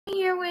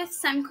here with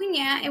Sam Queen,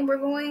 and we're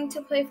going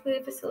to play for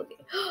the facility.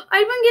 I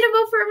didn't get a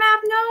vote for a map.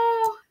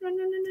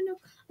 No.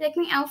 Like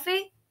my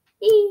outfit.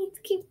 It's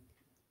cute.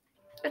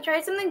 I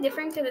tried something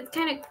different because it's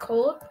kind of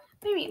cold.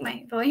 Let me mute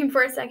my volume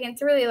for a second.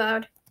 It's really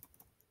loud.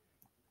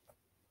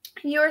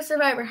 You're a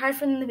survivor. Hide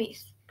from the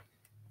beast.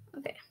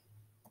 Okay.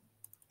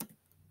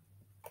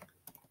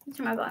 Let's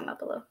turn my volume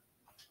up a little.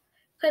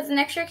 Because the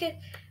next trick is,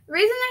 the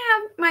reason I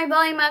have my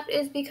volume up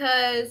is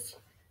because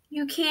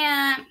you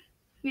can't,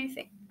 let me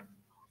think.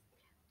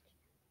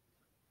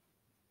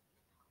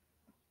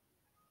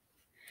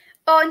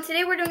 Oh, and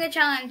today we're doing a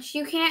challenge.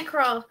 You can't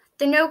crawl.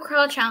 The no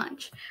crawl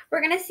challenge.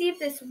 We're going to see if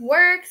this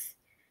works.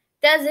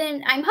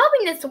 Doesn't. I'm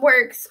hoping this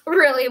works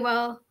really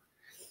well.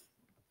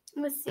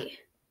 Let's see.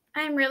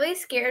 I'm really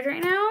scared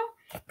right now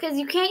because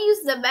you can't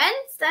use the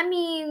vents. That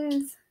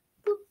means,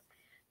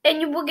 and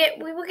we will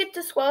get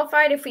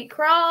disqualified if we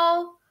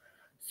crawl.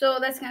 So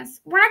that's gonna.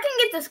 We're not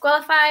gonna get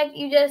disqualified.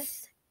 You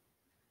just.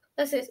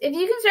 Let's see. If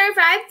you can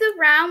survive the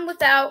round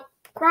without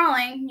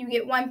crawling, you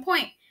get 1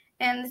 point,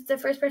 and it's the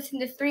first person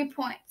to 3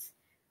 points.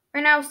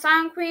 Right now,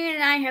 Song Queen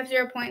and I have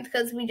 0 points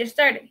because we just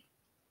started.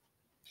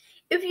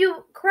 If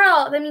you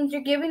crawl, that means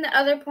you're giving the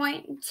other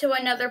point to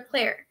another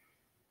player.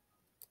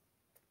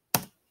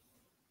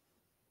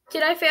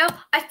 Did I fail?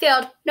 I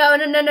failed. No.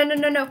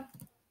 No.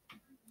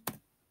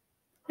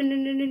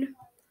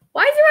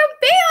 Why is everyone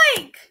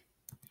failing?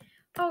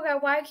 Oh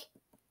god, why?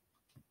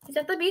 Is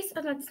that the beast?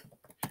 Oh, no, it's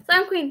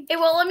Slime Queen. It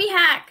won't let me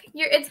hack.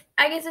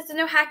 I guess it's a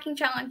no hacking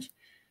challenge.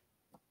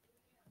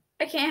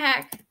 I can't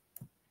hack.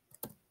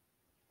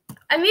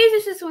 I mean,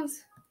 this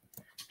one's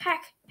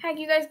hack.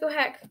 You guys go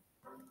hack.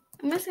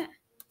 I'm just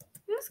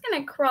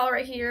gonna crawl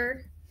right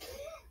here.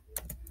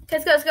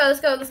 Let's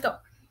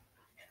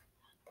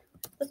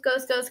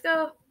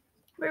go.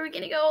 Where are we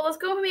gonna go? Let's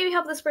go maybe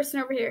help this person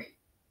over here.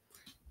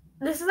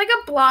 This is like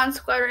a blonde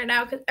squad right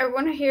now because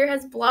everyone here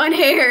has blonde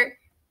hair.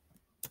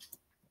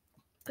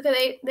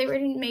 Okay, they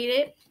already made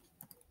it.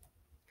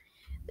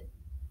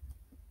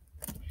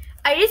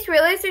 I just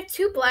realized there's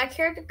 2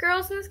 black-haired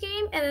girls in this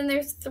game, and then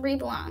there's 3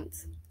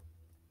 blondes.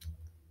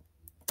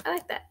 I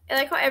like that. I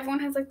like how everyone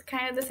has like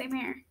kind of the same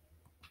hair.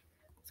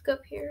 Let's go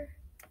up here.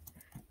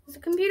 There's a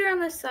computer on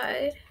this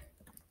side,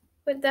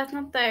 but that's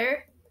not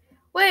there.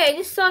 Wait, I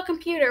just saw a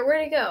computer.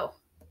 Where'd it go?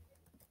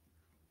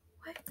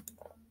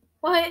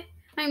 What?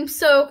 I'm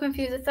so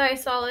confused. I thought I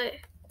saw it.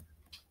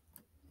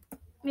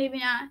 Maybe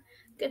not.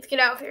 Let's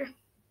get out of here.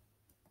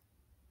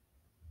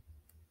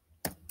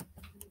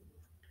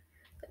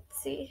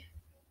 Let's see.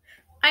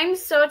 I'm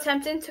so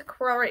tempted to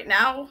crawl right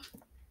now.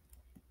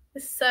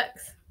 This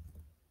sucks.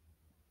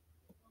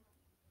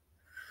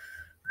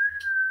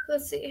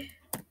 Let's see.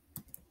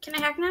 Can I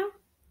hack now?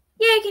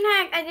 Yeah, I can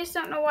hack. I just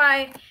don't know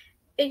why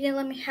it didn't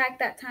let me hack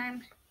that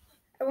time.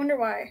 I wonder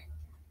why.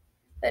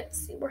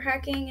 Let's see. We're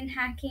hacking and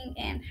hacking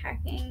and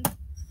hacking.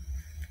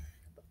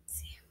 Let's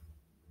see.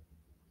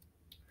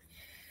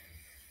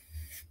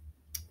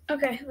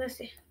 Okay, let's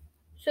see.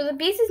 So the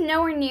beast is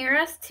nowhere near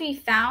us to be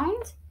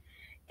found.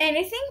 And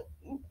I think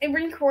in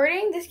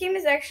recording, this game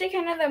is actually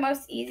kind of the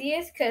most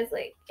easiest because,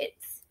 like,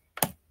 it's...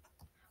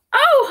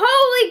 Oh,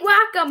 holy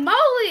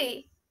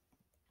guacamole!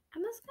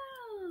 I'm just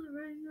gonna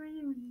run.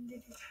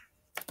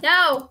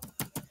 No!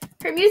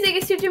 Her music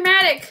is too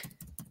dramatic.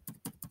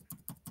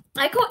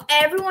 I like how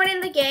everyone in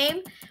the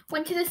game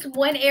went to this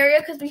one area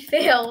because we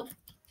failed.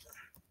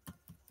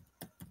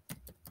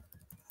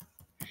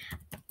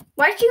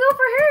 Why'd you go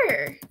for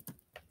her?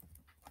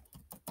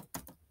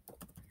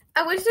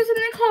 I wish there's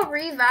something called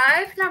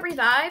revive. Not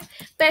revive,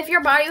 but if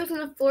your body was on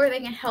the floor,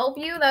 they can help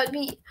you. That would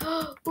be...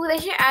 Ooh, they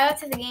should add that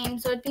to the game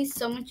so it'd be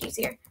so much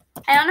easier.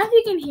 I don't know if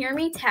you can hear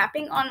me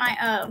tapping on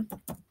my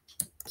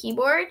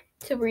keyboard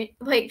to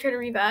try to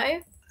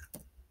revive.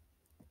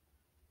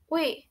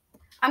 Wait,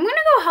 I'm gonna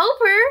go help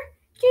her.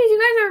 Jeez, you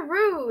guys are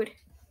rude.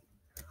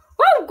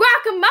 Whoa,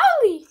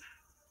 guacamole!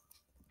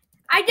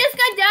 I just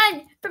got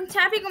done from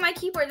tapping on my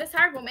keyboard. This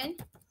hard woman.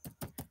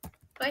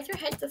 Why is her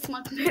head so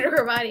small compared to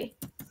her body?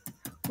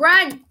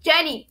 Run,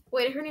 Jenny.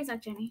 Wait, her name's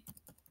not Jenny.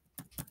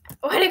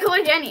 Why did I call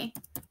her Jenny?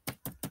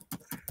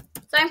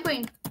 Slime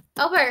Queen,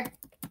 help her.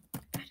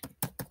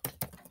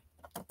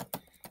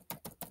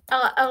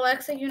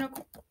 Alexa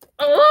Unicorn.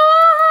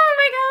 Oh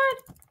my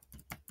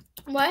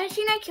god! Why has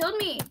she not killed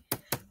me?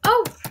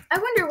 Oh, I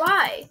wonder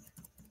why.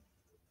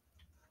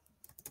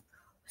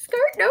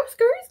 Skirt, no,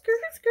 skirt.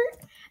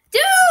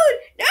 Dude,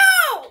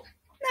 no!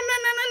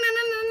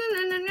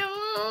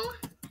 No.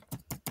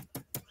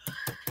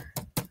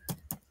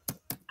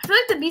 I feel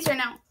like the beast right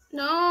now.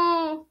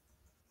 No.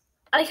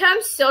 I like how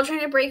I'm still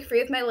trying to break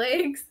free with my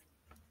legs.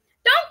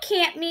 Don't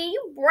camp me,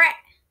 you brat.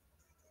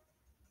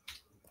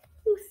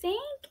 Oh, thank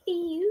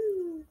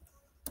you.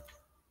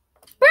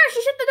 Bro,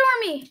 she shut the door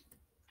on me.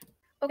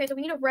 Okay, so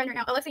we need to run right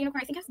now. Alexa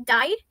Unicorn, I think, has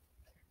died.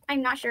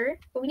 I'm not sure,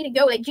 but we need to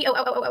go. Like,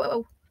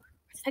 oh.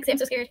 I'm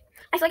so scared.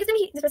 I feel like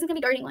this person's gonna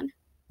be guarding one.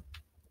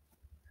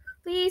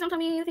 Please don't tell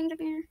me anything up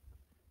here.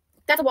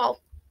 That's a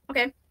wall.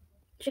 Okay.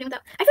 Shooting with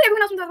that. I feel like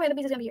everyone else from the other way. The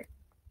beast is gonna be here.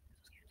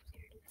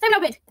 Simon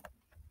opened.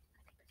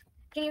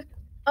 Can you?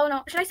 Oh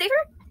no, should I save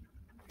her?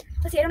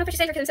 Let's see, I don't know if I should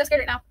save her because I'm so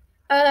scared right now.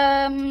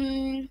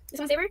 Is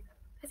someone save her?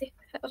 Let's see.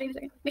 I'll take a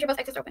second. Make sure both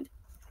exits are opened.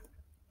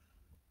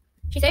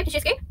 She saved? Did she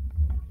escape?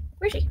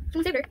 Where is she?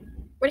 Someone saved her.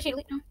 Where did she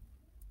leave? No.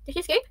 Did she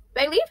escape?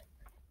 Did I leave?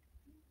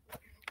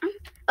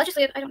 I'll just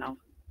leave. I don't know.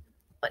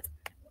 What?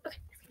 Okay.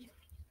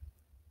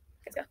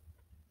 Let's go.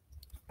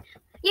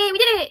 Yay, we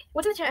did it!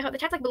 What's in the chat? The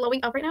chat's like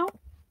blowing up right now.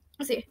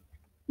 Let's see.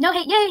 No,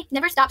 hey, yay!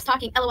 Never stops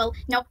talking. LOL.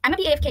 No, I'm gonna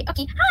be AFK.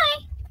 Okay,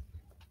 hi!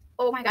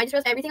 Oh my god, I just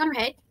realized everything on her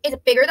head is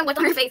bigger than what's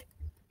on her face.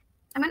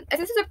 I think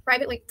this is a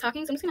private like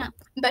talking, so I'm just gonna.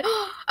 But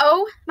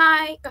oh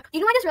my god,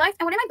 you know what I just realized?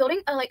 And when am I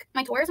building like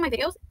my tours and my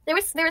videos? There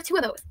were two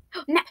of those.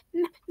 Map.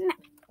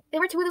 There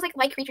were two of those like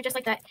light creatures just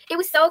like that. It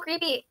was so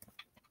creepy.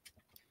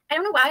 I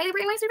don't know why they were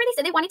in my server. They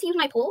said they wanted to use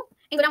my pool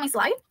and go down my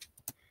slide.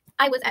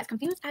 I was as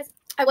confused as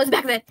I was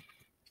back then.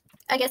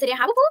 I guess they didn't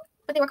have a pool,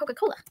 but they were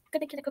Coca-Cola.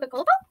 Could they get a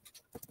Coca-Cola pool?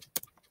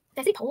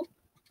 Did I say pool?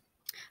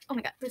 Oh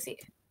my god, let's see.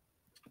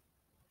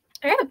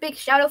 I have a big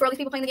shout out for all these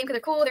people playing the game because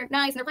they're cool, they're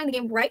nice, and they're playing the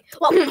game right.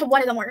 Well,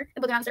 one of them were,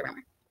 but they're not a server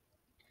member.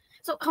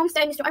 So,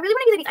 Homestead, I really want to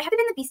get the beast. I haven't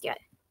been the beast yet.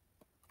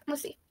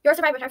 Let's see. You're a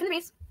survivor. Try for the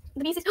beast.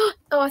 The beast is.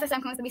 Oh, I thought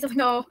I'm calling the beast. I'm like,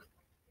 no.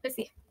 Let's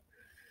see.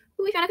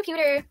 Ooh, we found a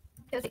computer. Okay,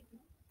 let's see.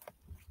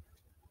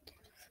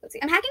 Let's see.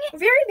 I'm hacking it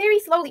very, very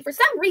slowly for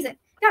some reason.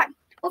 God.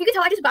 Well, if you could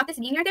tell, I just bought this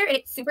meme right there, and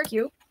it's super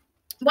cute.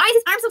 Why is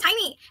his arm so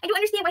tiny? I don't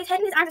understand why his head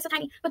and his arms are so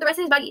tiny, but the rest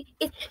of his body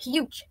is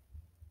huge.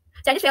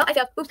 Did I just fail? I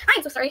failed. Oops.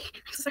 I'm so sorry.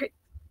 I'm so sorry.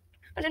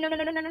 No. I kind of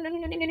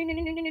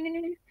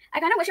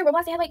wish in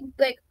Roblox they had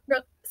like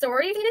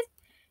sororities and this,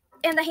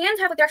 and the hands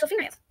have like their actual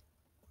fingernails.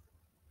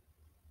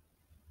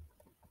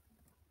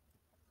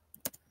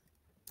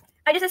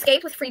 I just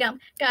escaped with freedom.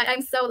 God,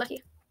 I'm so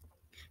lucky.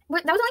 That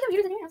was the only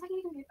computers in here. I was like,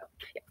 oh,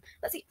 yeah.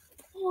 Let's see.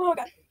 Oh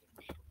god.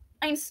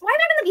 Why haven't I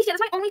been the beast yet?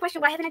 That's my only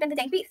question. Why haven't I been the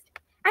dang beast?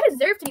 I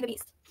deserve to be the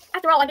beast.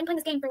 After all, I've been playing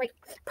this game for like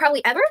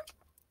probably ever.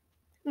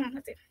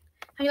 Let's see.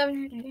 How you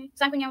loving?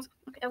 Something else.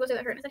 Okay, I'll go do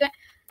that for a second.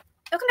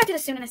 I'll come back to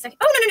this soon in a second.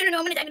 Oh, no.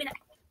 I'm gonna die.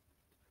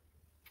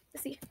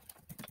 Let's see.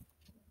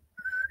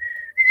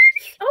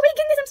 Oh my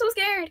goodness, I'm so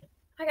scared. Oh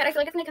my god, I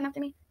feel like it's gonna come after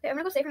me. Okay, I'm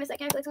gonna go save her in a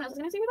second. I feel like someone else is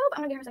gonna save her though, but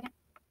I'm gonna give her a second.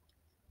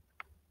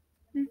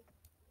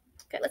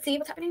 Okay, let's see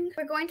what's happening.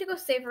 We're going to go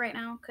save her right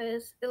now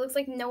because it looks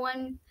like no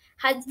one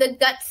has the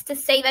guts to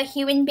save a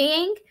human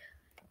being.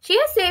 She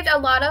has saved a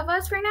lot of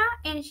us right now,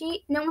 and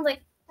no one's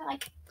like,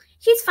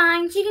 she's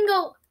fine. She can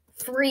go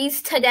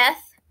freeze to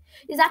death.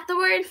 Is that the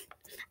word?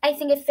 I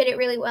think it fit it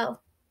really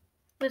well.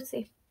 Let's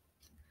see.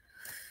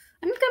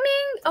 I'm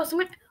coming. Oh,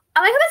 someone.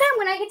 I like how the time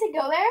when I get to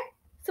go there,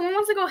 someone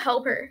wants to go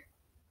help her.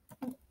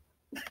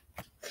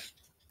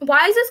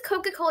 Why is this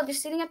Coca-Cola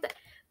just sitting at the...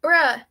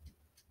 Bruh.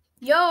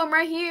 Yo, I'm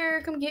right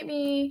here. Come get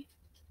me.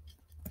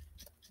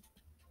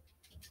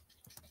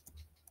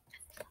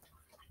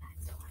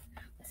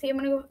 Let's see, I'm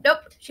gonna go... Nope,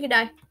 she could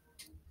die.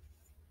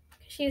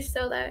 She's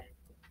still there.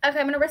 Okay,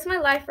 I'm gonna risk my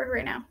life for her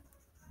right now.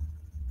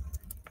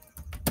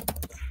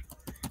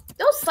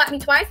 Don't slap me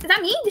twice. Is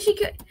that me?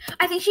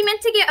 I think she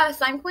meant to get a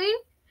slime queen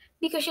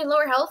because she had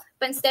lower health,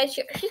 but instead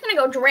she's gonna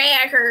go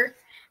drag her.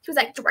 She was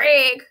like,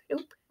 drag.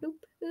 Oop.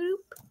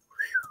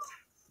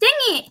 Dang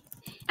it!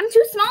 I'm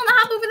too small to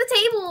hop over the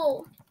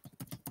table.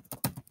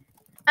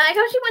 I like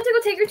how she went to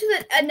go take her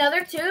to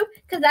another tube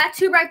because that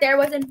tube right there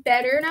wasn't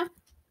better enough.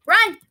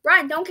 Run!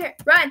 Don't care.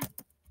 Run!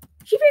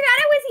 She forgot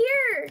I was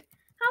here.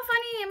 How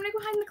funny! I'm gonna go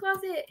hide in the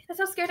closet. That's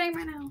how scared I am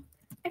right now.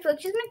 I feel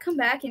like she's gonna come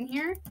back in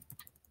here.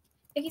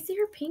 I can see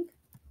her pink.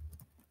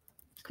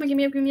 Come on,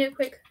 give me a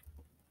quick.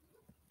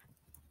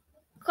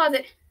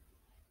 Closet.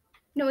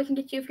 No one can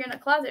get you if you're in a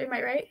closet, am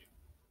I right?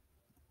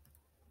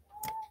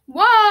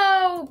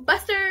 Whoa!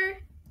 Buster!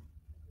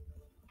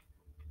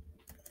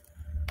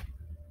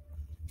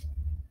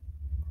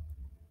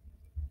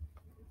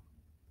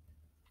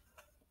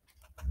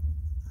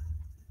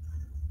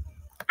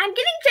 I'm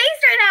getting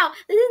chased right now!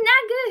 This is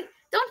not good.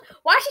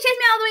 Why should she chase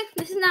me all the way?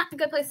 This is not a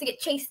good place to get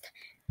chased.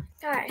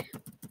 God.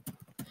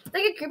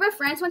 Like a group of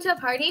friends went to a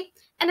party,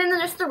 and then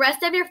just the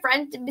rest of your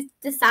friends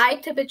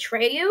decide to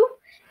betray you.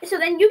 So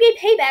then you get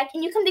payback,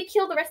 and you come to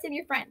kill the rest of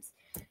your friends.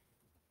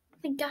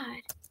 Thank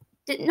God.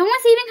 No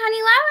one's even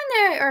Honey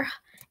Lavender or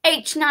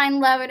H9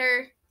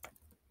 Lavender.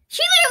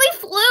 She literally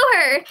flew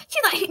her.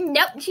 She's like,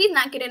 nope, she's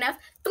not good enough.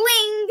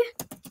 Bling.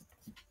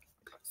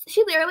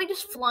 She literally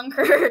just flung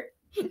her.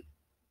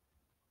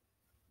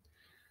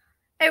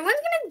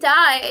 Everyone's gonna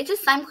die. It's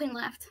just Slime Queen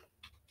left.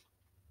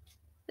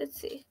 Let's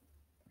see.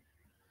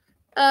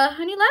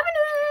 Honey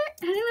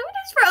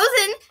Lavender's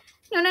frozen.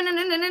 No.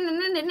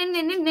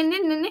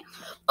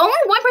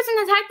 Only one person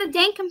has hacked the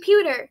dang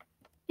computer.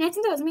 And I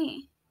think that was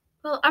me.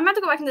 Well, I'm about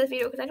to go back into this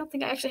video because I don't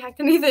think I actually hacked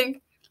anything.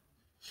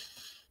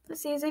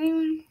 Let's see, is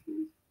anyone...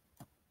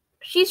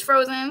 She's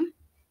frozen.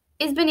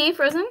 Is Benet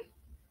frozen?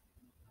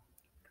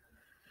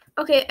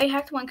 Okay, I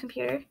hacked one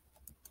computer.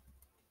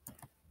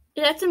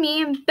 That's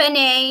me and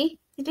Benet.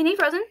 Is Benet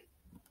frozen?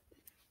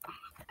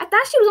 I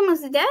thought she was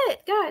almost dead.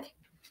 God.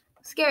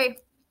 Scary.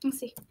 Let's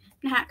see. I'm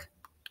gonna hack.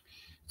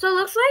 So it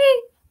looks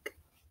like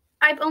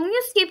I've only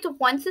escaped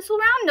once this whole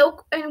round.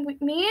 No, and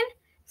me and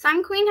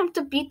Slime Queen have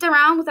to beat the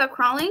round without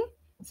crawling.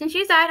 Since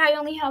she died, I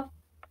only have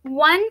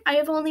one. I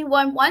have only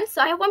won once,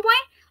 so I have 1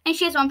 point, and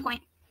she has 1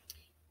 point.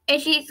 And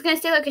she's gonna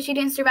stay there because she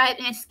didn't survive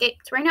and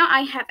escaped. Right now,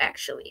 I have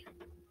actually.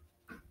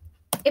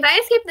 If I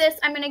escape this,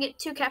 I'm gonna get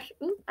 2 capture.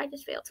 Ooh, I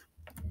just failed.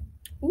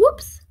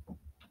 Whoops.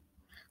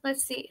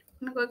 Let's see.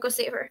 I'm gonna go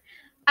save her.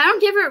 I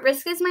don't give her a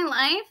risk as my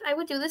life. I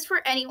would do this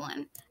for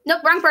anyone.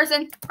 Nope, wrong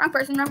person. Wrong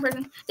person. Wrong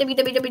person.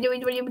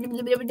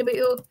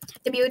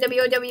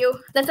 W.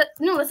 That's a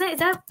no. That's not. Is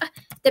that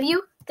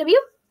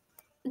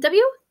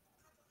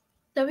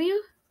W?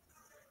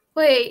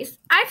 Wait,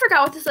 I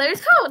forgot what this letter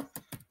is called.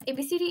 A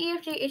B C D E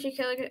F G H I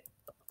K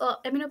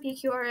L M N O P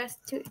Q R S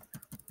T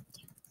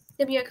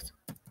W X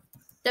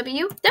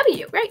W.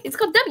 Right? It's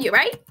called W,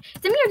 right?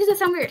 Is it me or does that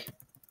sound weird?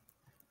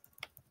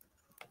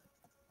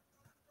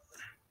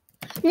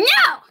 No!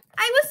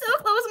 I was so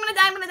close. I'm gonna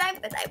die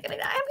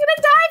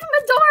from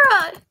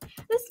Adora.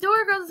 This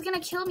Dora girl is gonna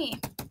kill me.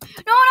 No,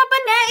 not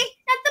Benet.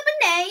 Not the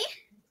Benet.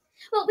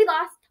 Well, we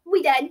lost.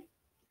 We dead.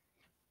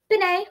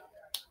 Benet.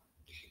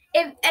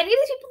 If any of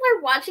these people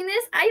are watching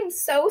this, I am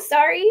so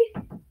sorry.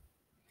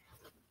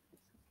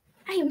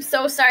 I am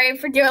so sorry.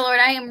 For dear Lord,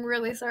 I am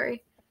really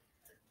sorry.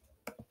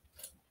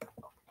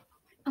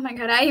 Oh my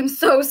God, I am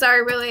so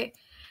sorry, really.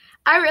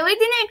 I really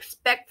didn't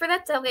expect for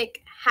that to,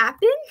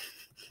 happen.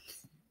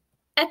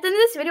 At the end of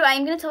this video, I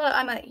am going to tell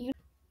you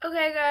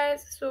Okay,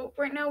 guys, so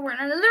right now we're in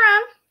another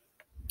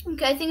round.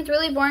 Okay, I think it's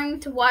really boring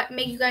to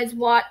make you guys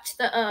watch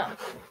the,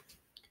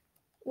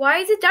 Why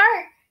is it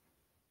dark?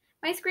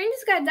 My screen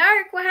just got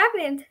dark. What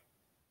happened?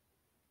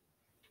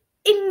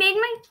 It made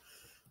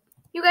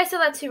You guys saw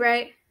that too,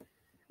 right? I'm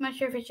not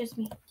sure if it's just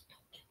me.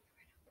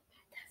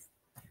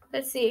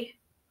 Let's see.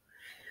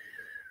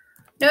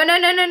 No.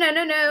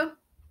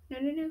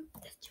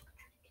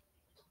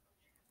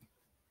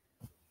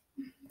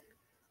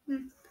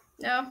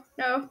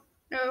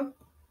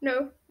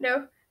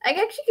 No. I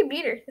actually can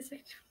beat her. Let's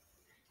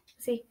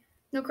see.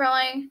 No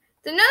crawling.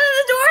 None of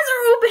the doors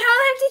are open. How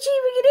the heck did she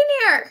even get in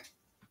here?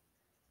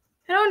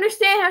 I don't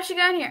understand how she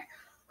got in here.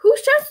 Who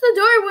shuts the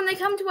door when they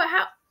come to a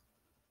house?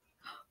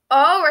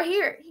 Oh, right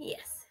here.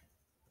 Yes.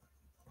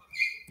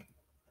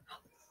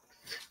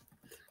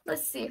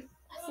 Let's see.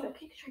 Okay,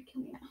 you can try to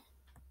kill me now.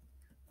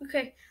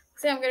 Okay.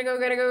 So I'm gonna go.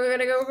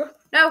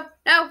 No.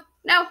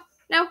 No.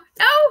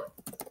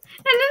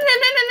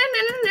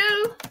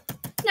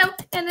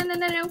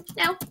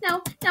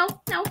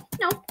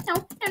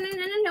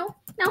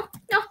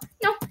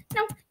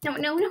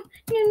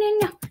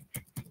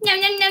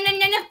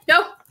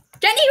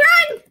 Jenny,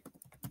 run!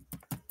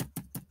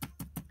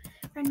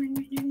 Run.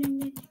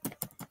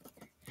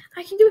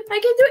 I can do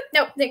it.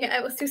 No, dang it,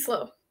 I was too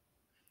slow.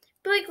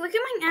 But look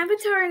at my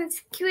avatar in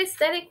its cute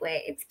aesthetic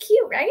way. It's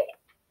cute, right?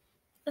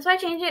 That's why I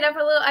changed it up a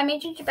little. I may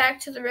change it back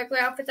to the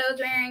regular outfit that I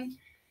was wearing.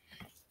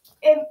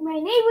 If my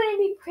name wouldn't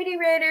be Pretty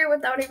Raider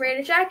without a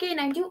Raider jacket,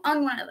 and I do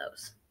own one of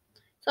those.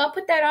 So I'll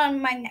put that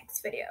on my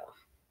next video.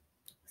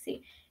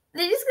 See,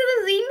 they're just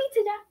gonna leave me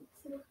to die.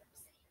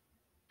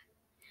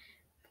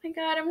 Oh my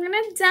God, I'm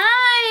gonna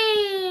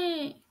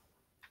die.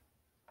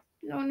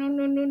 No. I'm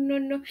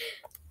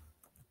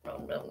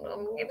gonna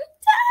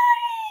die.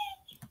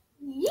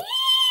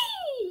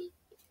 Yee!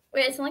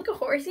 Wait, I sound like a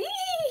horse. Yee!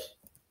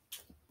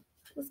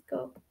 Let's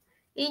go.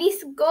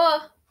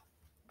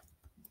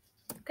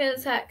 Okay,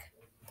 let's attack.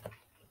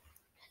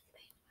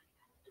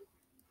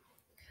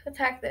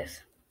 Attack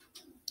this.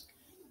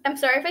 I'm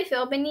sorry if I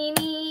fail,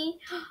 Benini.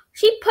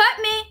 She put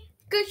me.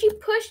 Good, she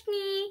pushed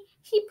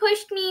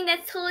me.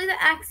 That's totally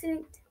the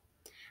accident.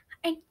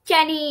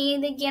 Jenny,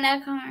 the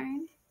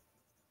unicorn.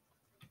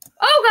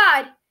 Oh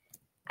God!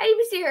 I didn't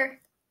even see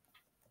her.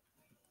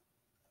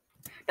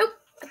 Nope.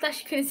 I thought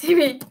she couldn't see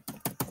me.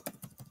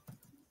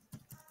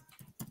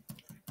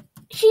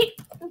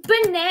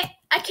 Benet.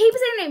 I can't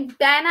say her name.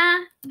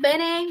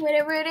 Benet,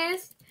 whatever it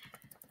is.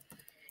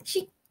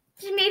 She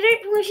made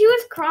her when she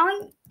was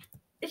crawling.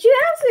 She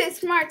has a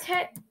smart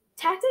tactic.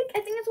 I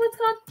think that's what it's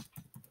called.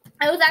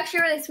 I was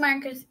actually really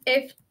smart because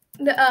if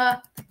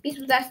the beast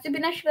was that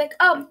stupid, I should be like,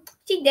 oh,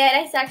 she dead.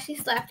 I actually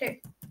slapped her.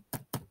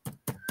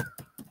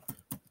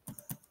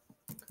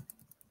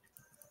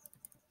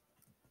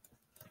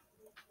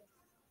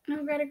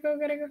 Oh, gotta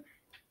go.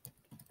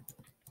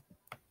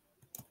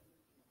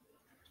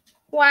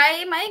 Why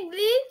am I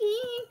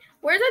bleeding?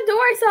 Where's the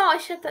door? I saw.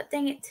 Shut that.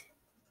 Dang it.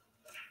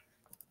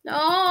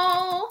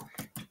 No.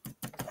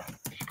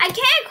 I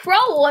can't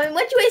crawl. I mean,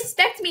 what do you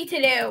expect me to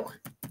do?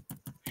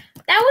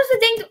 That was the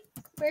thing.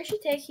 Where is she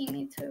taking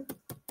me to?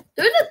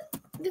 There's a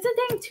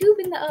dang tube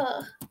in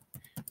the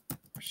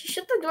She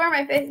shut the door in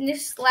my face and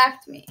just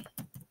slapped me.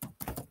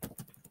 Oh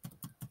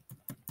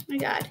my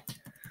God.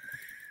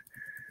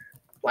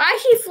 Why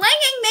is she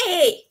flinging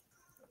me?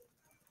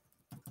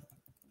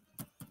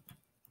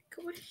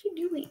 What is she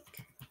doing?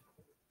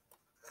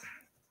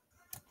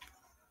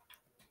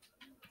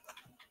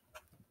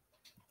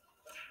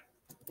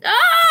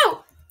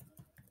 Oh!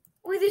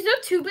 Wait, there's no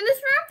tube in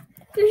this room?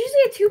 There's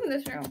usually a tube in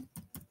this room.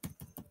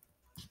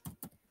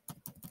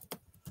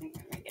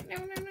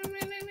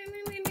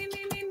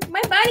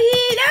 My body,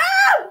 no!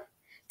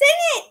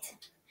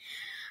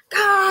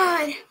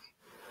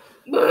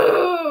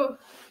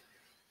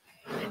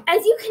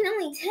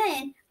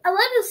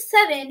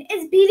 7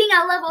 is beating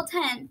at level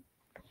 10.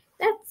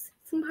 That's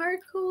some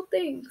hardcore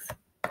things.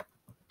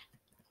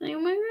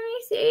 Someone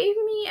gonna save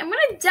me. I'm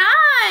gonna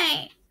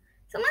die.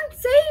 Someone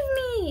save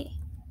me.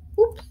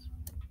 Whoops.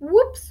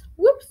 Whoops.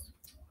 Whoops.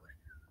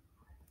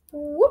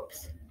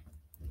 Whoops.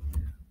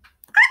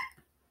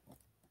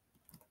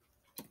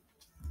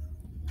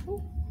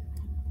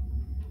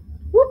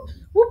 Whoops.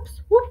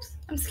 Whoops. Whoops.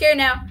 I'm scared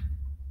now.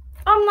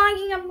 I'm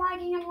lagging.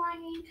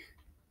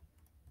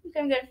 Okay,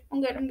 I'm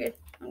good.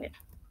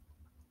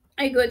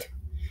 Are you good?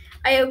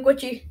 I am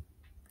Gucci.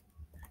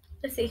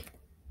 Let's see.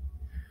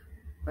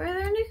 Are there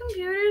any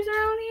computers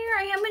around here?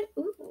 I haven't.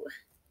 Ooh.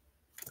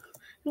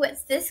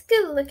 What's this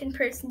good looking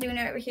person doing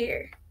over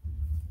here?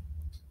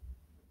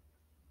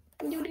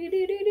 Jenny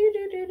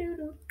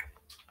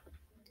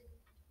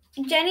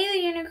the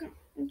unicorn.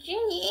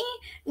 Jenny!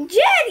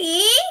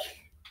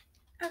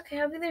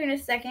 Okay, I'll be there in a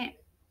second.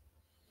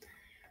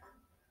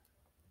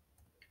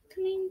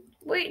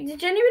 Wait, did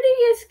Jenny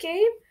really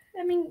escape?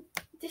 I mean,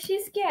 did she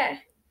escape? Yeah.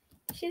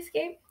 Did she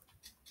escape?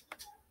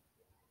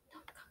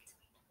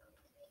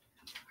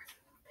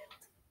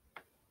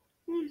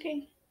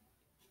 Okay.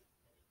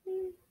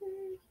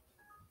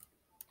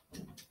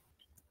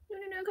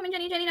 No, come on,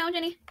 Jenny, no,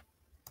 Jenny.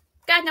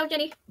 God, no,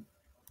 Jenny.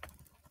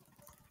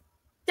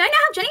 Did I not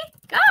help Jenny?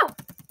 Go!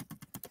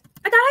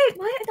 I thought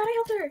I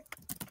helped her.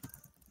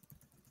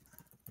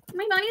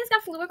 My bunny just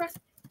got flew across.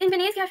 And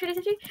Vinny is captured,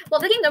 isn't she? Well,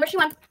 the game's over. She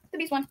won. The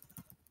beast won.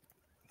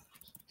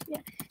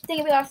 Yeah. Dang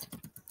it, we lost.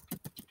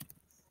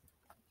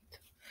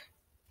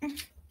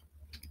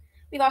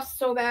 We lost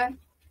so bad.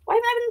 Why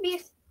haven't I been the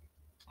beast?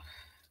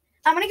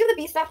 I'm gonna give the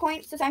beast that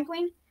point to Time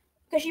Queen.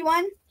 Because she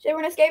won.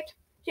 Everyone escaped.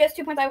 She has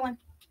 2 points. I won.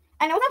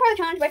 I know it's not part of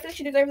the challenge, but I feel like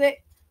she deserves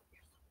it.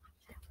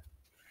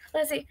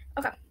 Let's see.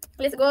 Okay.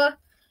 Let's go.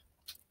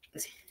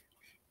 Let's see.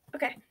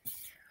 Okay.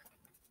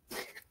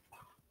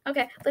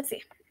 Okay, let's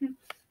see.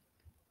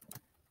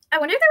 I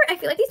wonder if I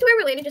feel like these two are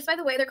related just by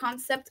the way their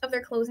concept of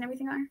their clothes and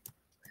everything are.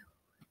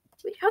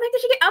 Wait, how the heck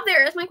did she get up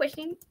there? That's my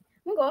question.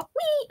 I'm gonna go.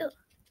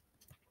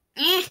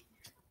 Whee!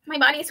 My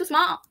body is too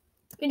small.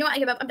 You know what? I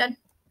give up. I'm done.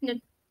 Oh,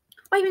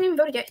 I haven't even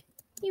voted yet.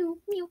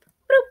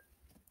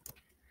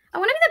 I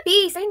want to be the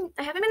beast.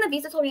 I haven't been the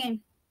beast this whole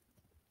game.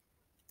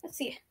 Let's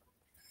see.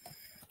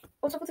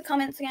 What's up with the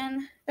comments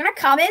again? They're not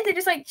comments. They're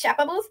just like chat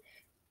bubbles.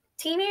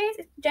 Teammates.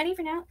 Jenny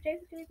for now.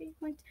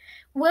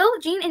 Will,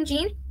 Jean, and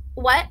Jean.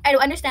 What? I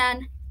don't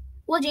understand.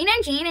 Well, Jean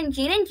and Jean and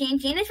Jean and Jean.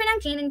 Jean is for now.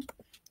 Jean and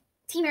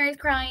teamers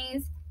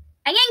cries.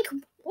 I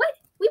ain't. What?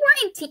 We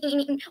weren't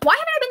teaming. Why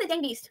haven't I been the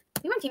dang beast?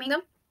 We weren't teaming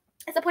them.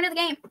 That's the point of the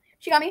game.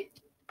 She got me.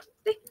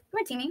 We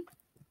weren't teaming.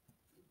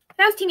 If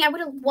I was teaming, I would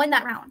have won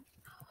that round.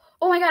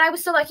 Oh my god, I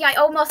was so lucky. I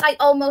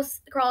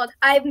almost crawled.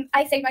 I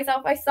saved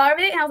myself. I saw it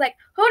and I was like,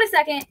 hold a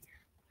second.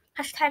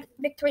 Hashtag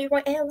victory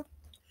royale.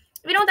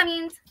 If you know what that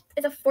means,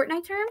 it's a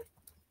Fortnite term.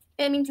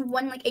 It means you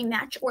won like a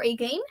match or a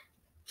game.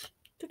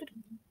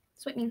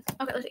 That's what it means.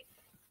 Okay, let's see.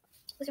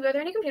 Are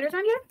there any computers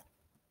around here?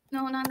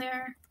 No, none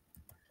there.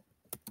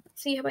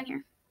 Let's see, how about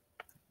here?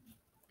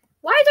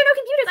 Why is there no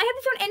computers? I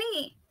haven't shown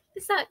any.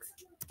 This sucks.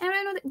 I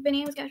don't know that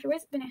Benny was captured.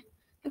 Where's Benny?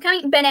 I'm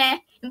coming.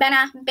 Benny.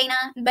 Banana.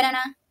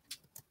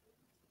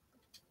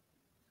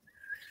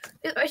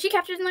 Is she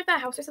captured in like that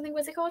house or something?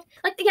 What's it called?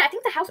 Like, yeah, I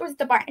think the house or it's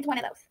the barn. It's one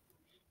of those.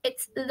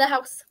 It's the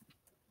house.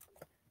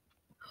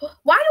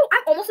 Why do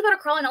I'm almost about to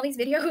crawl in all these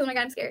videos? Oh my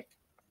god, I'm scared.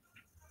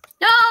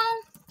 No,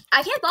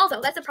 I can't fall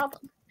though. That's a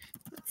problem.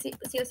 Let's see.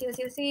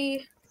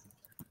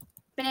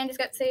 Banana just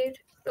got saved.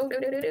 No.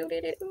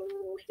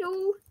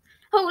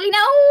 Holy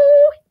no!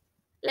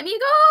 Let me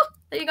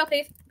go,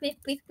 please.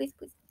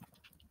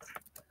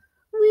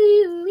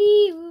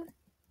 Woo.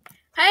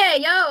 Hey,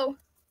 yo.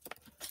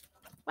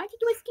 Why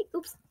did you escape?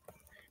 Oops.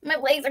 My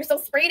legs are so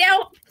sprayed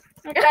out.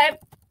 Oh my god.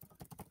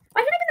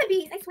 Why should I be the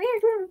beast? I swear.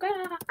 Oh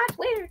god. I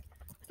swear.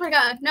 Oh my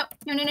god. No.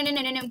 No.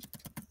 I'm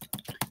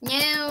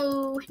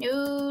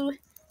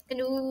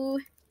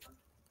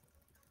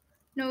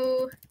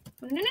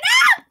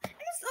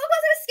so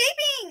close to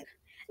escaping.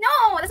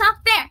 No, that's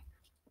not fair.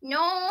 No.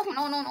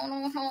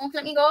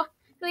 Let me go.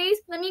 Please,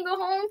 let me go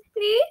home.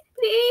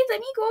 Please, let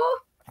me go.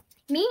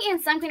 Me and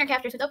Sun Queen are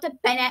captured, so it's up to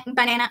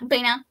Banana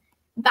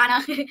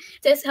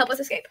to help us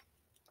escape.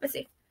 Let's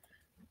see.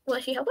 Will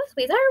she help us?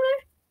 Wait, is that her over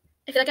there?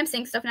 I feel like I'm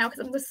saying stuff now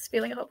because I'm just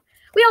feeling a hope.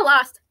 We all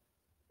lost.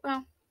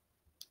 Well,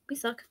 we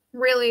suck.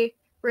 Really,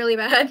 really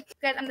bad.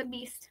 Guys, I'm the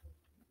beast.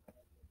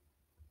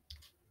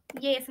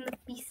 Yes, I'm the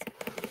beast.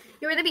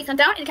 You're the beast. I'm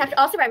down and capture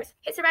all survivors.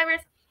 Hit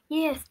survivors.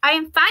 Yes, I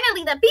am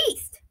finally the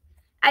beast.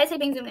 I say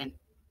being zoomed in.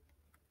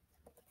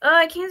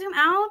 I can't zoom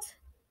out.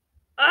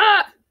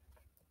 How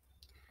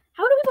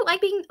do people like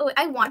being... Oh,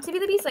 I want to be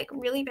the beast, like,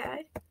 really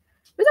bad.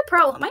 There's a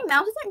problem. My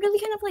mouse isn't really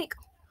kind of, like,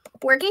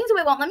 working, so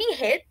it won't let me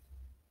hit.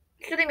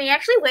 So they may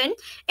actually win. And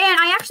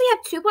I actually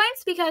have 2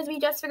 points because we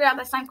just figured out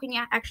that Slime Queen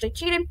actually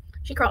cheated.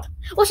 She crawled.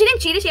 Well, she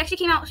didn't cheat. She actually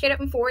came out straight up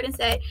and forward and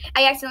said,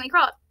 I accidentally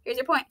crawled. Here's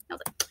your point. I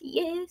was like,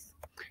 yes.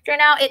 So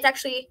now it's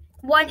actually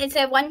 1.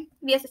 Instead of 1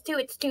 vs 2,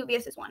 it's 2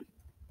 vs 1.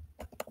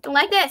 Don't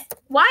like this.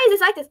 Why is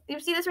this like this? You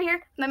see this right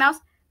here? My mouse?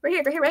 Right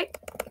here, right?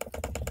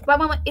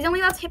 Is it only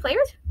allowed to hit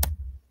players?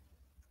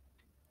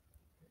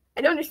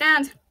 I don't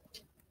understand.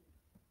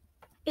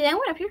 Is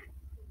anyone up here?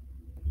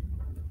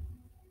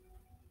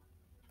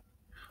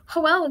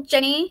 Oh, well,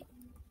 Jenny.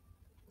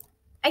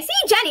 I see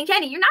Jenny.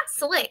 Jenny, you're not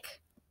slick.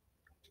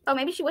 Oh,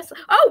 maybe she was slick.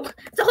 Oh,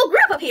 it's a whole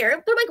group up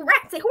here. They're like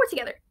rats. They hoard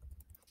together.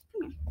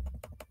 Come here.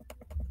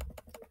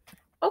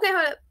 Okay,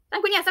 hold up.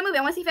 Yeah, stop moving.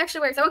 I want to see if it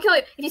actually works. I won't kill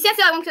you. If you stand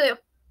still, I won't kill you.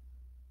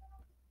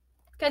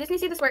 Okay, I just need to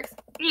see if this works.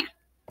 Yeah.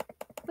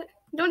 But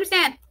I don't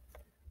understand.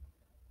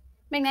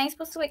 Magnetic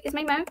supposed to like is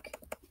my mark?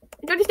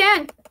 I don't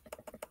understand.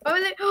 What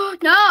was it? Oh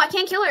no, I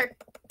can't kill her.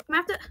 I'm gonna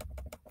have to.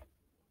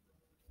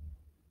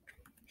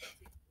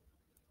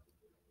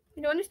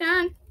 I don't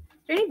understand. Is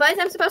there any buttons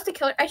I'm supposed to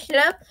kill her? I should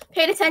have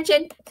paid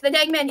attention to the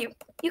dang menu.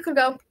 You can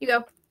go. You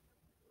go.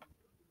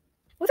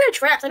 What are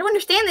traps? I don't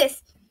understand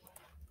this.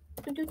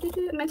 I'm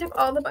gonna tap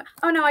all the buttons.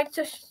 Oh no, I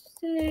just.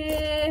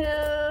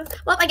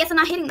 Well, I guess I'm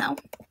not hitting though.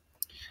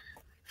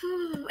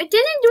 It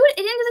didn't do it.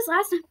 It didn't do this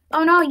last time.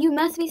 Oh no, you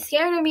must be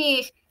scared of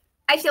me.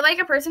 I feel like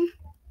a person.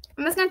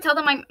 I'm just gonna tell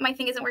them my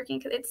thing isn't working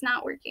because it's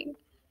not working.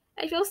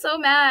 I feel so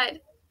mad.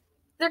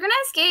 They're gonna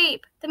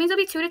escape. That means it'll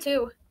be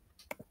 2-2.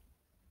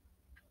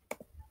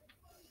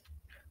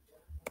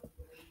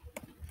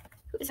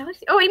 Is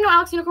Alex? Oh, I didn't know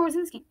Alex Unicorn was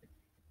in this game.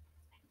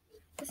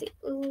 Let's see.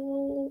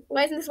 Ooh,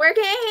 why isn't this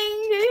working?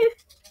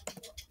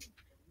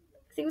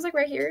 It was like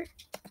right here.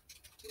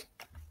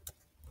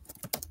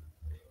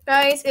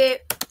 Guys,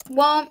 it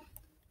won't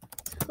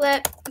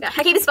let. God, I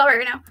can't even spell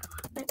right now.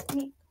 Let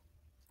me.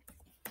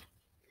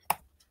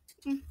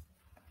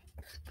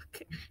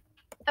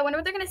 I wonder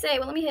what they're gonna say.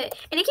 Well, let me hit.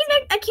 And it keeps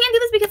back. I can't do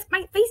this because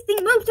my face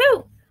thing moved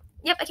too.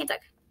 Yep, I can't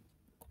talk.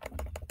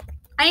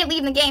 I didn't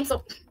leave the game,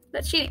 so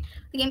that's cheating.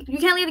 The game. You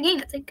can't leave the game.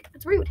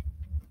 That's rude.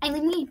 I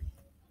didn't leave the game.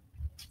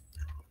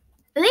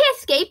 Are they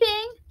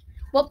escaping?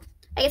 Well,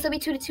 I guess it'll be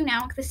 2-2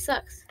 now because this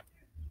sucks.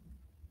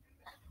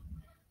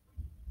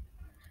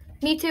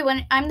 Me too.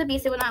 When I'm the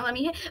beast, it will not let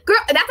me hit. Girl,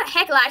 that's a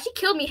heck lie. She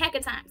killed me heck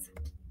of times.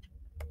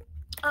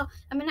 Oh,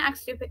 I'm gonna act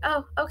stupid.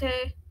 Oh,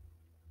 okay.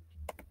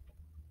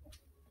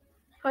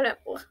 Hold up.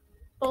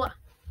 Hola.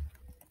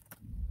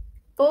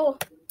 Oh.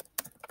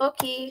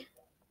 Okay.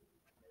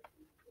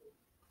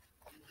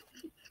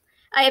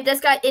 I have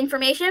just got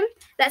information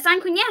that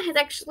Sanquina has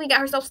actually got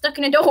herself stuck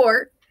in a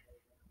door.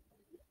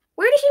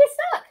 Where did she get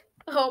stuck?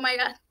 Oh my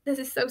god. This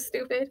is so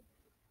stupid.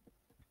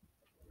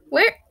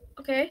 Where?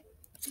 Okay.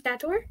 Is it that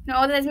door?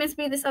 No, that must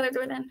be this other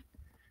door then.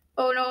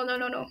 Oh no, no,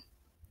 no, no.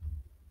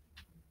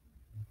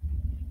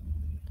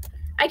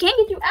 I can't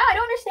get you out. I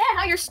don't understand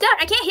how you're stuck.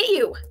 I can't hit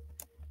you.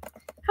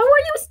 How are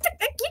you stuck?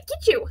 I can't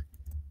get you.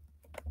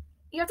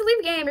 You have to leave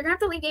the game. You're gonna have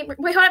to leave the game.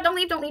 Wait, hold up. Don't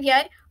leave. Don't leave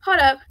yet. Hold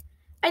up.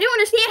 I don't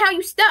understand how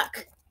you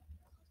stuck.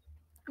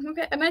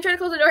 Okay. I'm gonna try to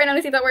close the door right now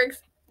to see if that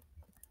works.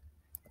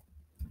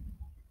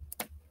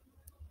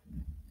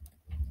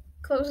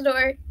 Close the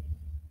door.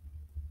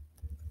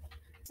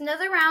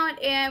 Another round,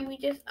 and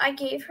I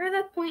gave her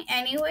the point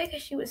anyway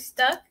because she was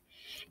stuck.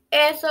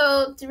 And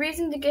so the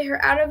reason to get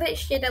her out of it,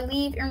 she had to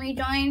leave and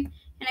rejoin.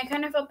 And I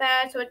kind of felt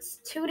bad, so it's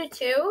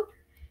 2-2.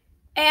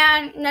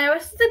 And none of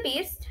us is a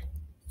beast.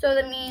 So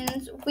that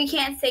means we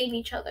can't save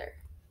each other.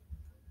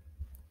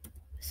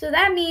 So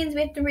that means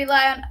we have to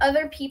rely on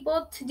other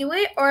people to do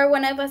it, or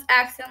one of us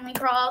accidentally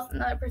crawls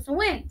and the other person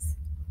wins.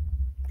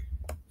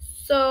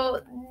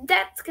 So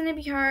that's going to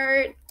be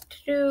hard to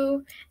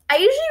do. I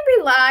usually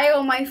rely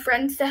on my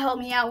friends to help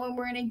me out when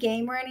we're in a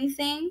game or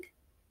anything.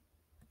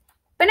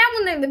 But not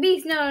when they're the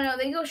beast. No.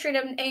 They go straight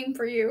up and aim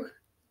for you.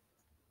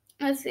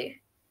 Let's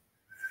see.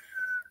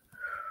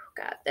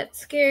 God, that's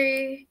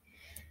scary.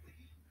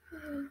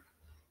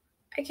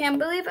 I can't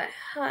believe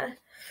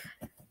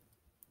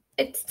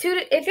it's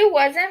if it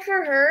wasn't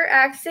for her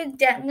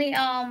accidentally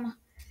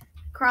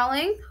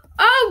crawling.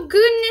 Oh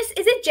goodness,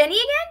 is it Jenny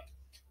again?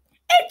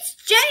 It's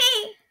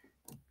Jenny.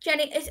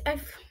 Jenny is oh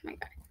my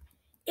god.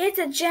 It's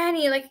a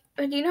Jenny. Like,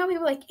 do you know how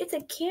people like it's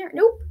a Karen?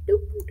 Nope.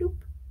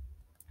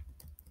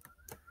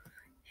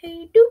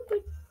 Hey, doop.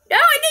 No,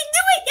 I didn't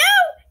do it. No.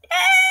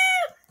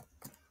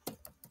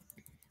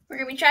 We're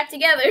gonna be trapped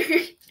together.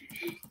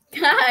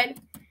 God.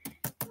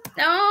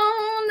 No,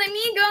 let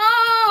me go.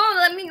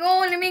 Let me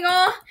go.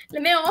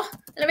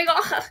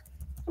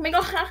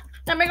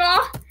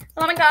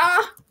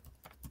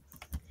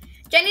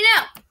 Jenny,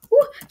 no.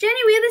 Ooh,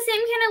 Jenny, we have the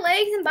same kind of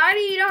legs and body.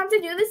 You don't have to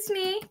do this to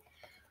me.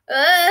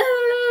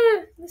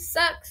 This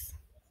sucks.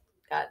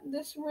 God,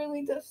 this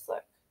really does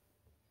suck.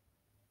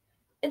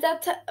 Is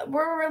that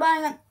we're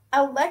relying on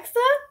Alexa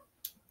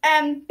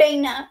and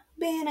Bana.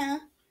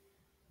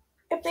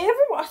 If they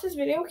ever watch this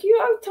video, can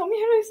you tell me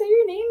how to say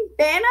your name?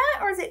 Bana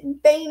or is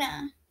it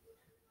Bana?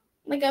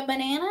 Like a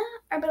banana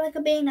or like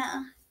a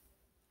Bana?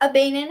 A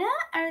banana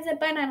or is it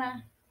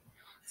banana?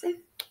 See?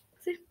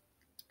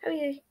 Oh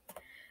yeah.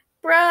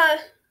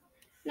 Bruh.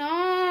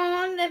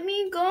 No, let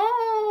me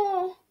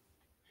go.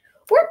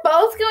 We're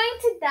both going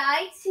to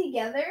die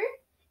together.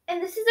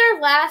 And this is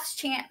our last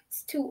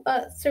chance to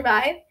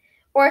survive.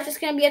 Or it's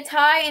just going to be a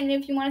tie. And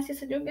if you want to see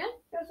us do it again,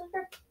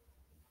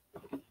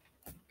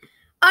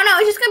 Oh no,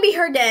 it's just gonna be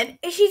her dead.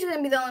 She's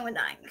gonna be the only one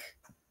dying.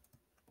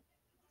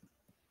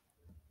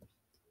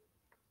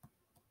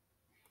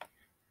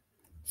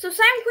 So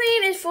Slime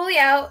Queen is fully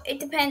out. It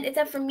depends. It's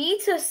up for me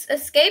to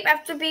escape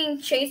after being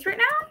chased right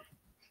now.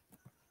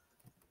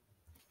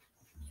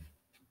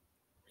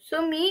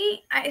 So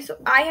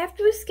I have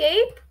to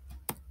escape,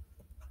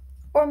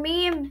 or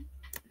me and.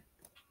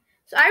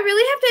 So I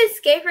really have to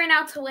escape right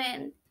now to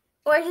win,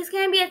 or it's just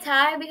gonna be a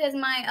tie because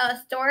my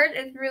storage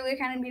is really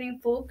kind of getting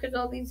full because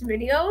all these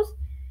videos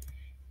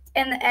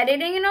and the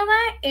editing and all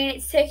that, and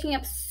it's taking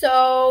up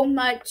so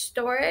much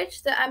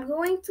storage that I'm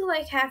going to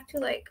have to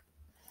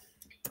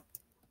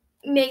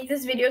make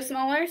this video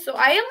smaller. So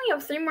I only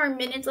have 3 more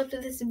minutes left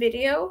of this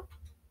video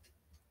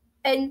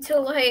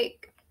until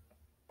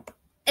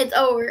it's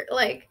over.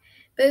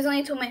 There's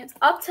only 2 minutes.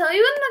 I'll tell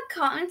you in the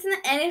comments in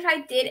the end if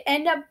I did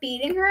end up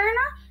beating her or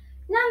not.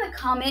 Not in the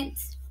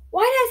comments.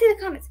 Why did I say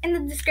the comments? In the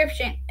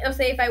description. It'll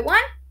say if I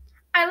won,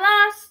 I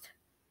lost,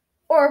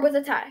 or it was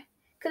a tie.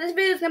 Because this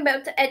video is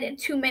about to end in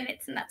 2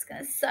 minutes, and that's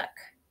going to suck.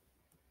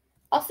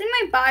 I'll say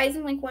my buys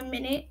in 1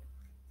 minute.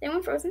 Is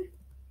anyone frozen?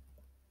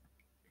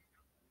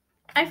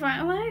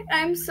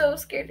 I'm so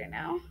scared right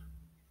now.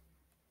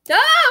 No!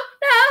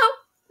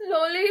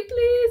 Loli,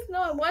 please.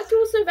 No, I want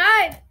to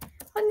survive.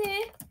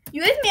 Honey.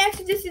 You guys may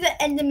actually just see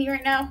the end of me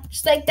right now.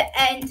 Just the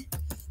end.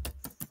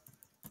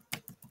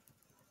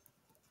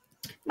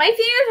 My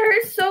fingers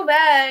hurt so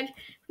bad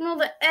from all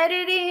the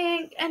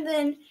editing, and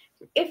then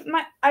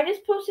I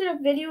just posted a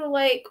video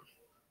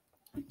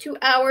 2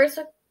 hours.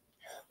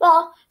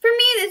 Well, for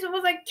me this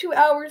was 2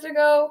 hours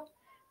ago,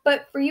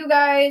 but for you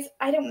guys,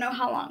 I don't know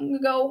how long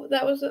ago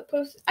that was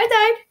posted. I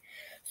died.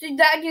 So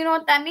do you know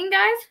what that means,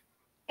 guys?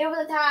 It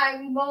was a tie.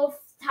 We both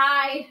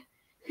tied.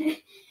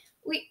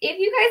 If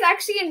you guys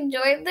actually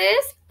enjoyed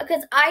this,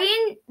 because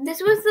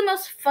this was the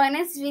most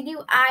funnest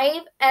video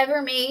I've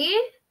ever made.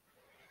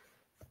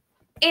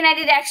 And I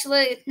did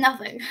actually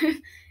nothing.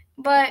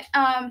 But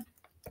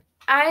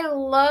I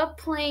love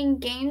playing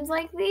games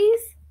like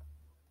these.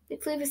 The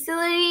play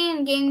facility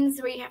and games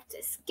where you have to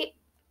escape.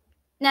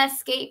 Not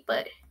escape,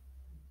 but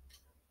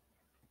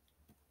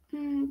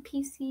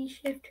PC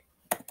shift.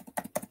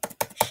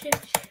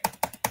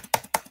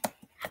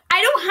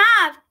 I don't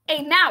have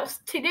a mouse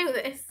to do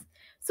this.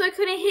 So I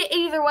couldn't hit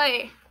either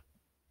way.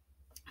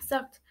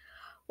 Sucked.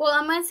 Well,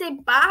 I'm going to say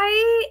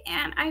bye.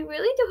 And I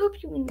really do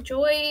hope you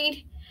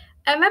enjoyed.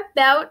 I'm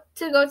about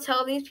to go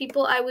tell these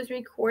people I was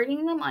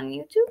recording them on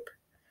YouTube.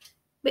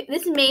 But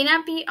this may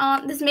not be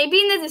on. This may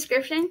be in the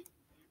description.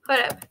 Hold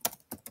up.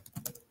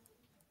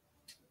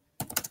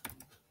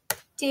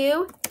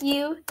 Do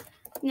you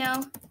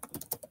know?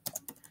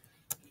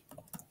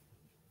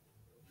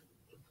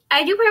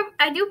 I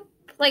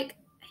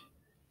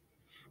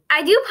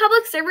do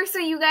public server so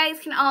you guys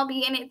can all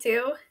be in it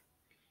too.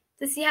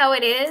 To see how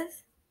it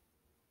is.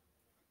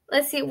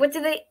 Let's see. What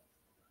do they?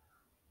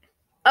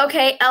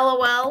 Okay,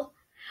 LOL.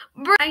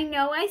 I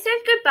know I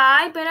said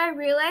goodbye, but I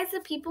realized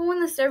the people in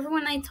the server,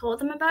 when I told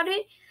them about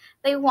it,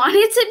 they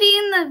wanted to be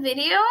in the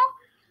video.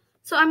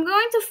 So I'm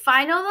going to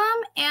final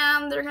them,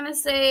 and they're going to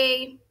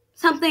say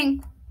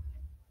something.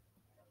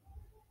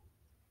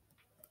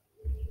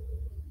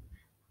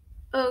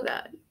 Oh,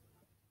 God.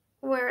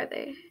 Where are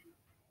they?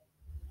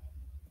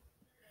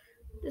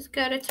 Just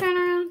got to turn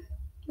around.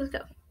 Let's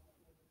go.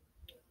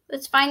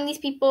 Let's find these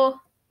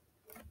people.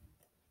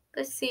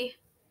 Let's see.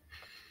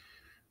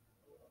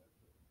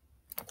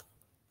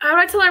 How do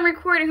I tell I'm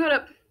recording? Hold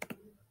up.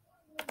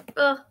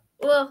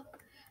 Well,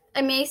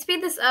 I may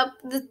speed this up,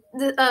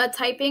 the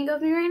typing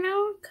of me right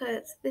now,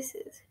 because this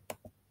is...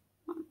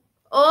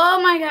 Oh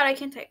my God, I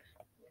can't type.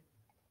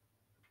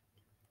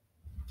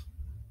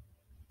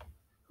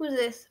 Who's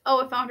this?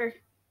 Oh, I found her.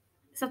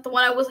 It's not the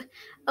one I was...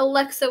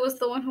 Alexa was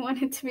the one who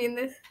wanted to be in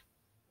this.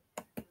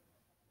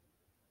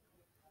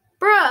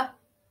 Bruh!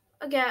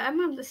 Okay, I'm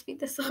gonna have to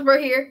speed this up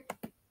right here.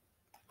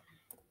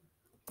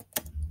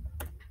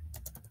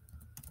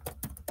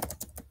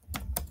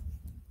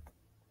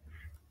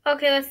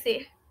 Okay, let's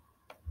see.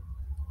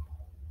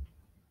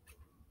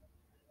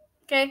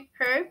 Okay,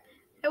 her.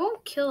 I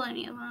won't kill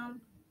any of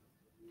them.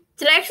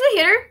 Did I actually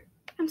hit her?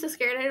 I'm so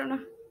scared, I don't know.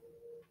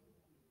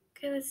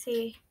 Okay, let's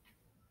see.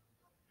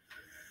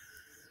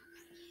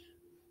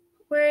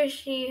 Where is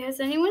she? Has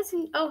anyone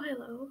seen... Oh,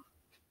 hello.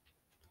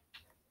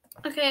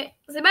 Okay,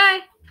 say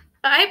bye.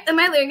 Am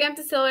I literally going to have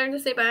to tell her to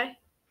say bye?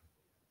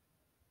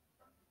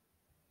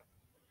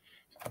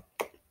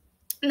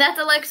 That's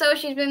Alexa.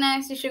 She's been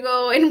nice. You should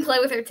go and play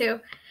with her too.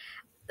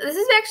 This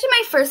is actually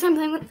my first time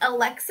playing with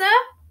Alexa.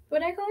 What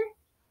did I call her?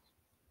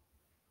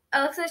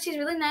 Alexa, she's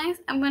really nice.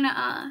 I'm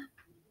gonna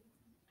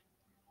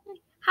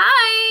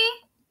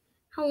Hi.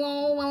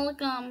 Hello,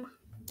 welcome.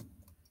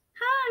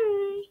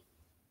 Hi.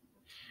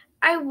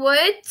 I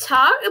would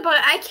talk, but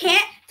I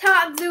can't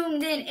talk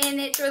zoomed in, and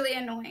it's really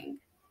annoying.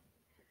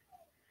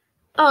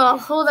 Oh,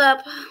 hold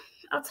up.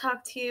 I'll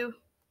talk to you. I'm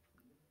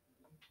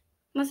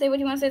gonna say, what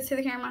do you want to say to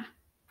the camera?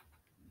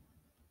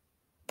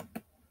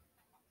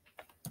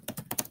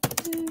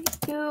 Do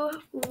you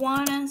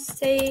want to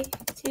say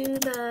to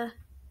the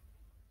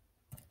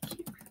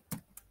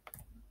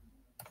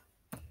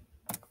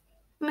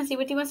want to see.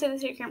 What do you want to say to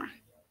the camera?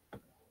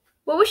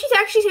 What would she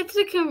actually say to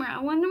the camera?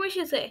 I wonder what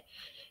she'd say.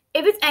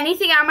 If it's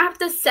anything, I'm going to have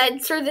to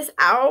censor this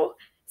out.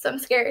 So I'm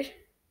scared.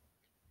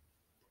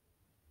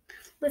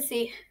 Let's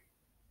see.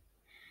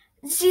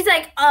 She's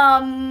like,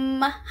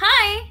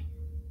 hi.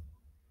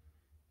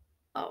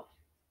 Oh.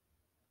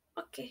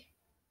 Okay.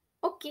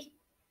 Okay.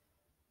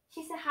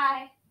 She said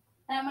hi.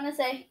 And I'm going to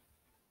say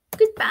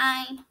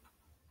goodbye.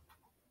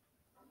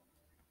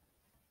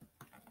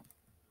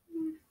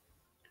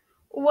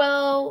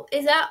 Well,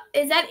 is that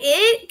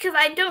it? Because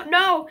I don't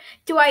know.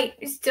 Do I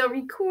still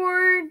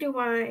record? Do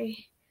I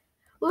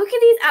look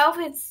at these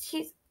outfits?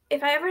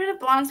 If I ever had a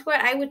blonde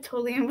squad, I would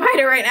totally invite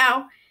her right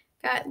now.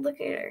 God,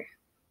 look at her.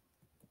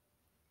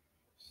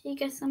 She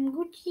got some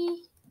Gucci,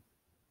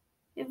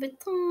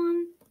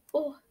 Vuitton.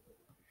 Oh,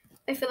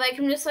 I feel like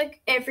I'm just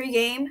like every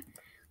game.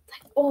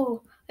 Like,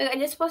 oh, like I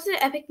just posted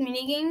Epic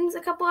Mini Games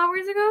a couple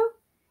hours ago.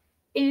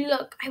 And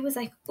look, I was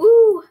like,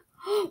 ooh,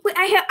 wait,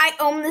 I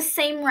own the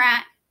same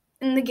rat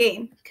in the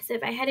game, because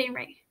if I had it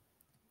right.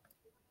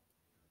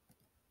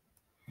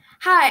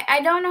 Hi,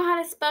 I don't know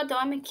how to spell though.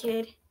 I'm a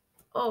kid.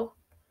 Oh.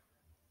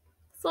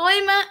 So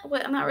I'm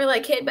not really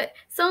a kid, but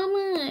so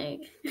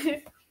much.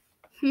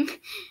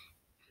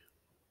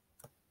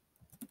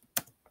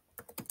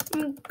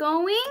 I'm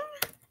going,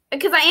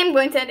 because I am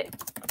going to edit.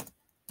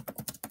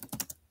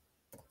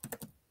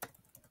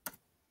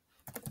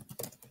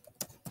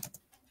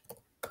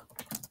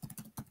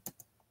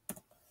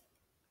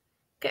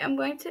 Okay, I'm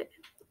going to,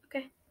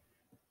 okay.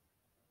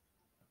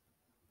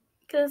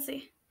 Okay, let's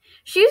see.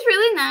 She's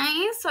really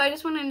nice, so I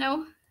just want to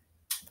know.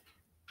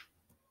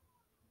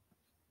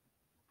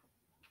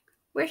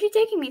 Where's she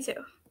taking me to?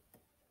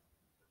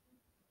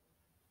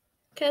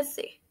 Okay, let's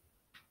see.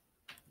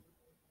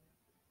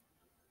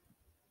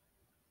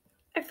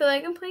 I feel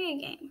like I'm playing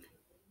a game.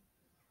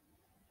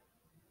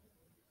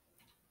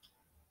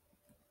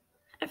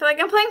 I feel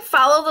like I'm playing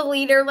follow the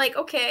leader, like,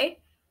 okay.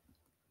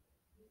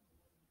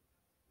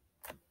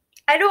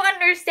 I don't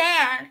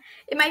understand.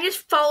 Am I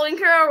just following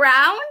her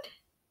around?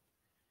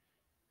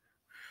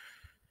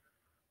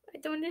 I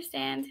don't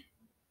understand.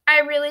 I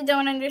really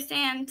don't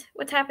understand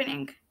what's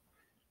happening.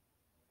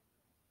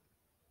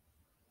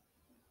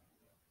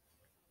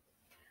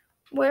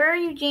 Where are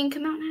you, Jean?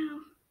 Come out now.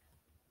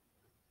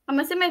 I'm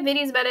gonna say my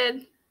video's about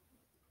it.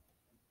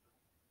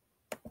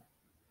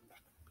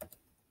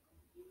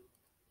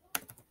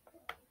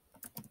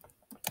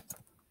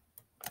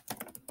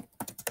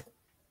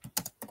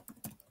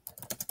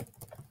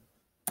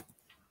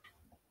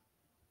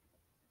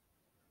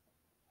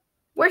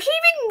 Where'd she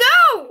even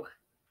go?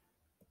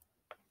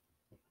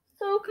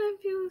 So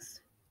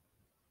confused.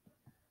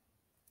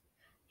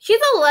 She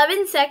has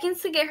 11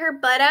 seconds to get her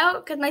butt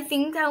out because my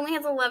thing only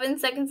has 11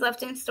 seconds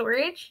left in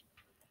storage.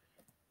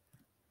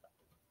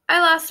 I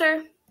lost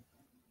her.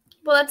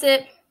 Well, that's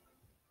it.